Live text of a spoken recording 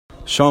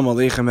Shalom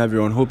Aleichem,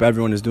 everyone. Hope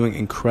everyone is doing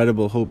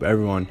incredible. Hope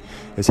everyone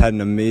has had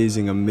an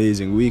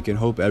amazing week, and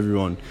hope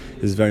everyone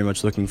is very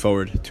much looking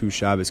forward to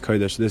Shabbos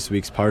Kodesh. This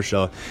week's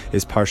Parsha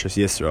is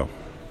Parshat Yitro.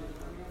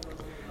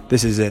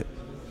 This is it.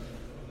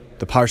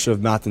 The Parsha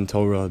of Matan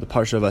Torah, the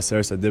Parsha of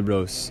Aseret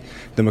Adibros,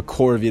 the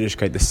Makor of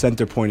Yiddishkeit, the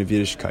center point of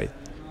Yiddishkeit,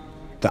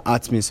 the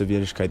Atzmius of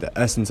Yiddishkeit, the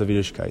essence of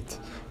Yiddishkeit,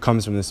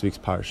 comes from this week's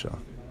Parsha.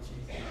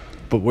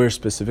 But where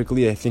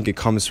specifically? I think it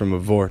comes from a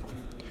vort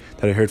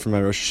that I heard from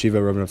my Rosh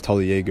Hashiva, Rabbi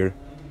Naftali Yeager,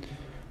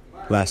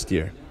 last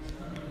year.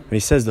 And he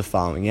says the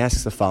following, he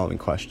asks the following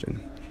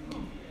question.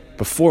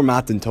 Before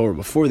Matan Torah,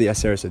 before the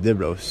Aseret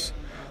Adibros,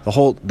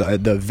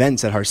 the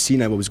events at Har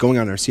Sinai, what was going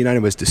on at Har Sinai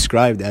was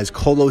described as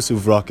kolos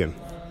uvrakim.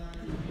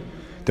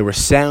 There were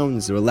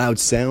sounds, there were loud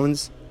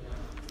sounds,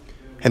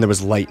 and there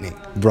was lightning,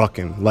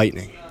 vrakim,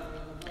 lightning.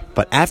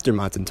 But after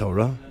Matan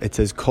Torah, it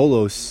says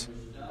kolos,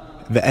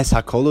 ve'es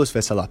hakolos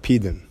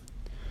ve'salapidim.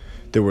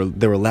 There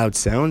were loud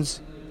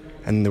sounds,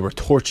 and there were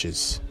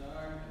torches.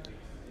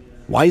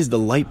 Why is the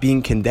light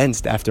being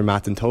condensed after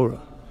Matan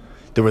Torah?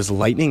 There was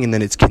lightning, and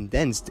then it's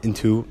condensed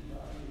into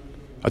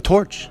a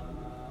torch.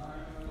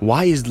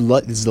 Why is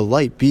the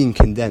light being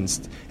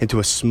condensed into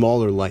a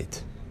smaller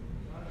light?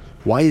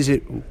 Why is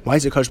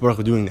Kadosh Baruch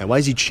Hu doing that? Why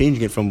is he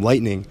changing it from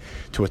lightning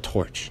to a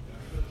torch?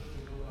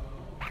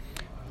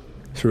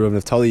 So Rabbi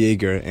Naftali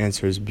Yeager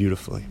answers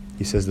beautifully.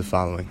 He says the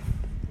following.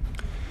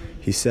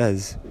 He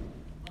says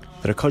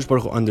that Kadosh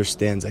Baruch Hu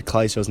understands that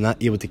Klal Yisrael is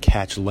not able to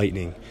catch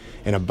lightning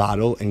in a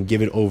bottle and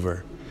give it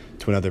over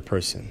to another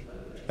person.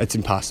 That's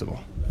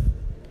impossible.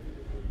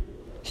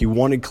 He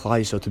wanted Klal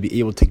Yisrael to be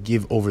able to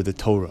give over the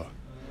Torah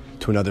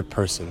to another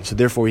person. So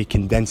therefore he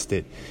condensed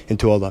it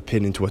into a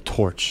lapid, into a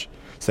torch,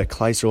 so that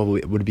Klal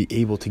Yisrael would be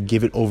able to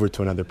give it over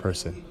to another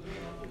person.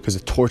 Because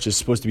a torch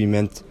is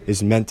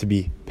meant to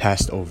be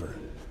passed over,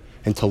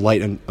 and to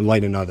light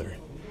another,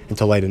 and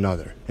to light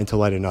another, and to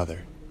light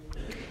another.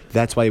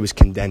 That's why it was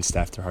condensed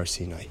after Har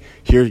Sinai.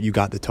 Here you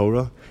got the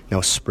Torah,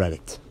 now spread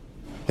it.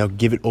 Now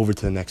give it over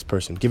to the next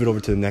person. Give it over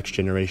to the next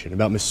generation.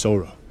 About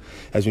Mesorah.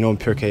 As we know in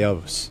Pirkei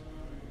Avos,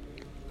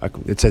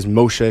 it says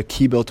Moshe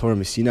kibel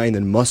Torah Sinai and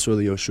then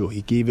Masor Yoshua.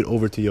 He gave it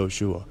over to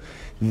Yoshua.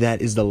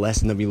 That is the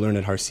lesson that we learn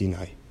at Har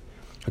Sinai.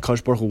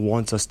 HaKadosh Baruch Hu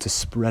wants us to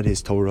spread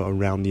His Torah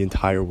around the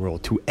entire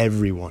world, to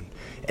everyone,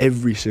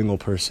 every single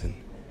person.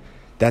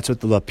 That's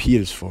what the lapid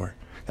is for.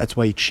 That's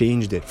why He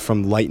changed it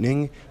from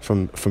lightning,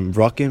 from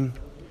vrakim,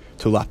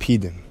 to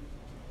lapidim,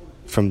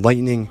 from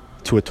lightning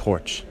to a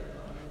torch.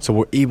 So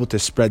we're able to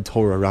spread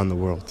Torah around the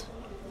world.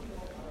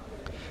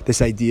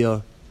 This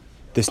idea,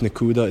 this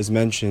nekuda is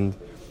mentioned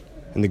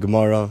in the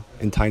Gemara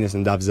in Tainis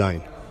and Dav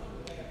Zayin.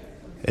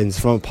 And it's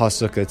from a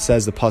pasuk.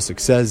 The pasuk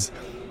says,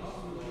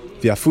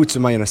 "V'yafutzu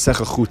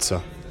ma'yanasecha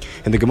chutza,"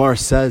 and the Gemara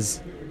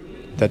says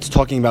that's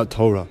talking about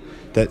Torah.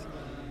 That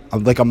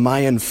like a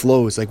mayan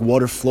flows, like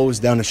water flows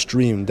down a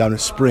stream, down a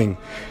spring,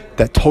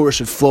 that Torah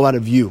should flow out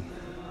of you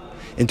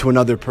into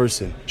another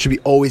person. It should be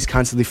always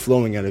constantly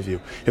flowing out of you.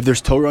 If there's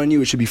Torah in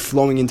you, it should be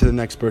flowing into the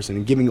next person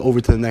and giving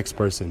over to the next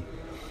person.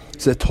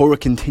 So that Torah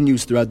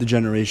continues throughout the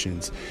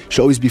generations. It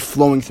should always be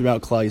flowing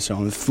throughout Klal Yisrael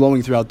and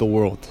flowing throughout the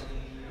world.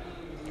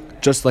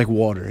 Just like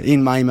water.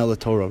 In Mayim el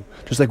Torah.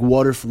 Just like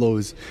water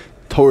flows,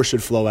 Torah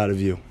should flow out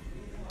of you.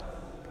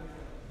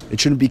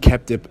 It shouldn't be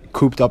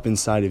cooped up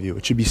inside of you.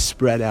 It should be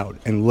spread out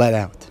and let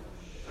out.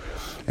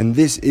 And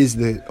this is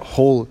the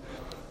whole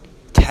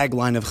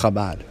tagline of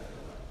Chabad.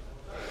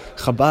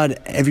 Chabad,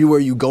 everywhere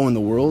you go in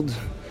the world,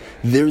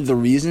 they're the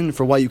reason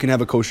for why you can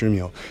have a kosher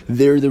meal.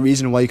 They're the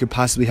reason why you could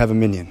possibly have a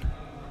minyan.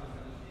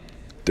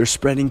 They're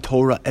spreading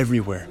Torah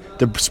everywhere.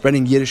 They're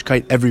spreading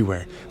Yiddishkeit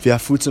everywhere.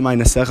 V'yafutzu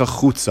ma'yanasecha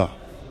chutza.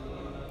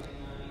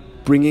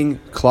 Bringing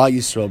Klal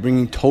Yisrael,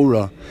 bringing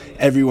Torah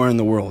everywhere in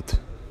the world.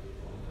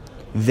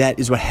 That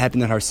is what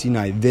happened at Har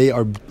Sinai. They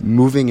are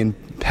moving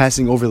and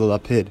passing over the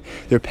lapid.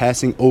 They're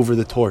passing over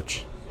the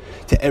torch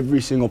to every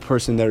single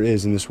person there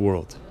is in this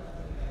world.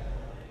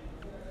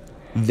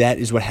 That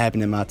is what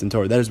happened at Matan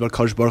Torah. That is what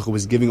Kadosh Baruch Hu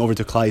was giving over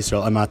to Klal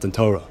Yisrael at Matan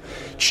Torah.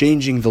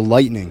 Changing the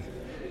lightning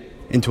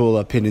into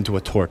a lapid, into a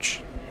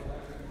torch.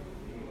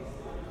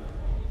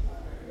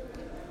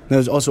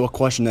 There's also a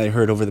question that I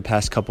heard over the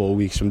past couple of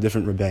weeks from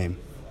different Rebbeim.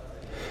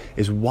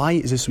 Is why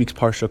is this week's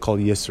Parsha called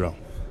Yisro?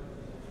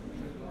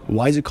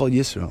 Why is it called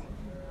Yisro?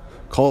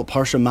 Call it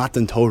Parsha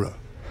Matan Torah.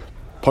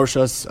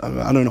 Parsha,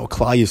 Klal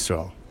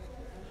Yisrael.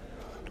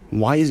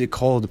 Why is it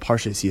called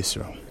Parsha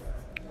Yisro?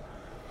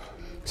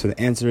 So the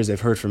answer is,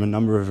 I've heard from a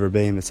number of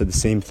Rebbeim that said the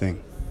same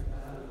thing.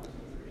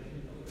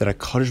 That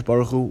HaKadosh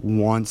Baruch Hu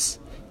wants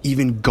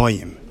even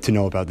Goyim to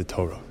know about the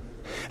Torah.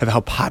 Of how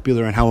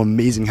popular and how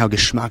amazing, how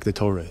geschmack the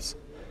Torah is.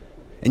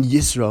 And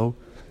Yisro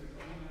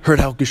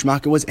heard how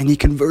geschmack it was, and he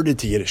converted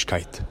to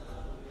Yiddishkeit.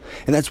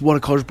 And that's what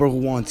HaKadosh Baruch Hu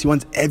wants. He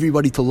wants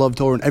everybody to love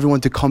Torah and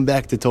everyone to come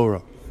back to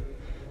Torah.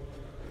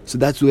 So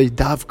that's why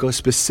Davka,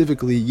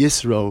 specifically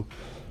Yisro,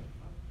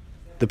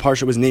 the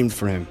Parsha was named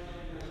for him.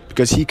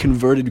 Because he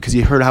converted, because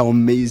he heard how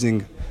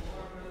amazing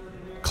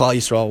Klal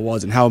Yisrael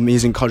was and how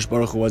amazing Kadosh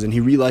Baruch Hu was, and he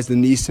realized the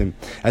nisim,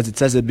 as it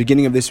says at the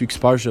beginning of this week's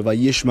parsha,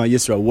 Vayishma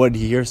Yisrael. What did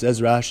he hear?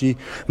 Says Rashi,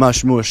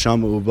 Mashmu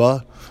Hashamu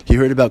Uba. He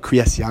heard about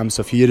Kriyas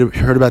Yamsuf. He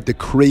heard about the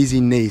crazy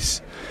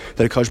nace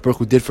that Kadosh Baruch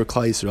Hu did for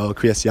Klal Yisrael,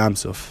 Kriyas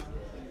Yamsuf,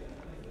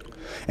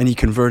 and he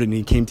converted and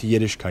he came to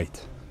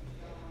Yiddishkeit.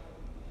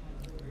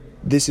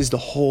 This is the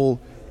whole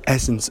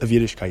essence of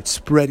Yiddishkeit: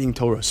 spreading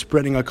Torah,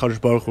 spreading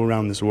HaKadosh Baruch Hu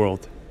around this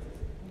world.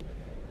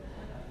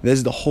 This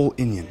is the whole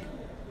inyan.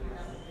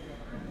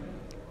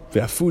 We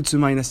have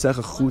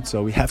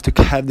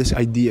to have this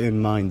idea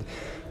in mind.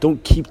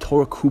 Don't keep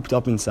Torah cooped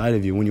up inside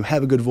of you. When you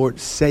have a good word,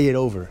 say it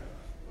over.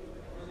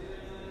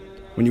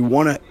 When you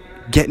want to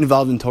get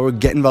involved in Torah,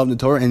 get involved in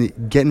Torah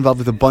and get involved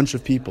with a bunch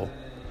of people.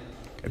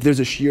 If there's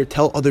a shiur,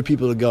 tell other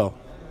people to go.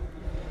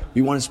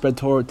 We want to spread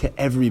Torah to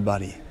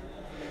everybody.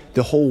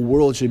 The whole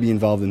world should be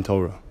involved in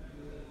Torah.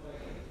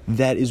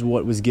 That is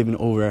what was given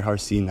over at Har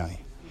Sinai.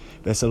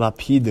 It's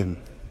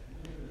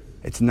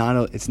not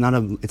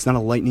a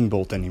lightning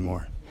bolt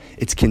anymore.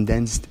 It's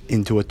condensed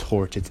into a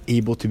torch. It's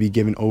able to be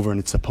given over, and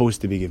it's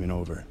supposed to be given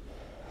over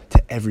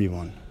to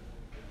everyone.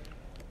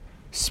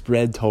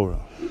 Spread Torah.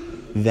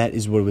 That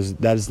is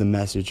the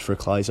message for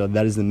Klal Yisrael.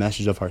 That is the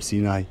message of Har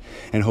Sinai,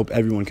 and I hope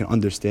everyone can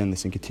understand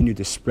this and continue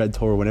to spread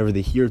Torah whenever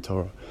they hear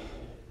Torah,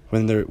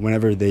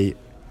 whenever they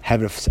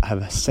have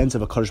a sense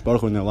of a Kadosh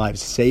Baruch Hu in their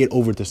lives. Say it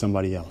over to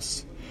somebody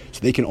else, so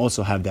they can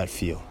also have that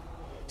feel.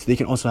 So they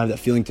can also have that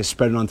feeling to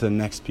spread it on to the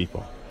next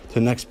people, to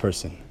the next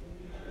person.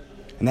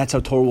 And that's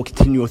how Torah will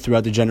continue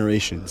throughout the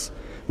generations.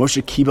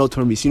 Moshe kibel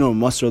Torah misino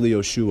masor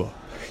liYoshua.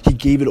 He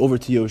gave it over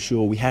to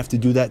Yoshua. We have to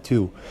do that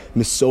too.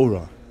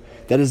 Mesorah.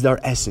 That is our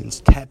essence.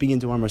 Tapping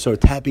into our Mesorah,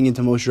 tapping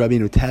into Moshe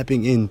Rabbeinu,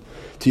 tapping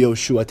into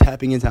Yoshua,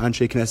 tapping into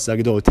Anshe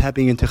Knesset Agdol,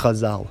 tapping into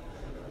Chazal.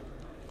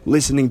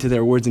 Listening to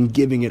their words and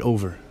giving it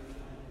over.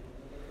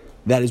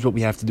 That is what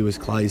we have to do as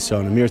Klal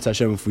Yisrael. And Amirat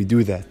Hashem, if we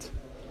do that,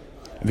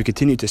 if we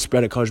continue to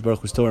spread a Kadosh Baruch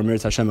Hu's Torah,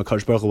 Amirat Hashem, a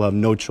Kadosh Baruch Hu will have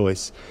no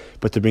choice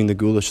but to bring the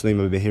Gula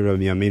Shlema Behira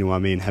B'Yameinu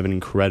Amen. Have an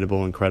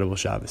incredible, incredible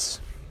Shabbos.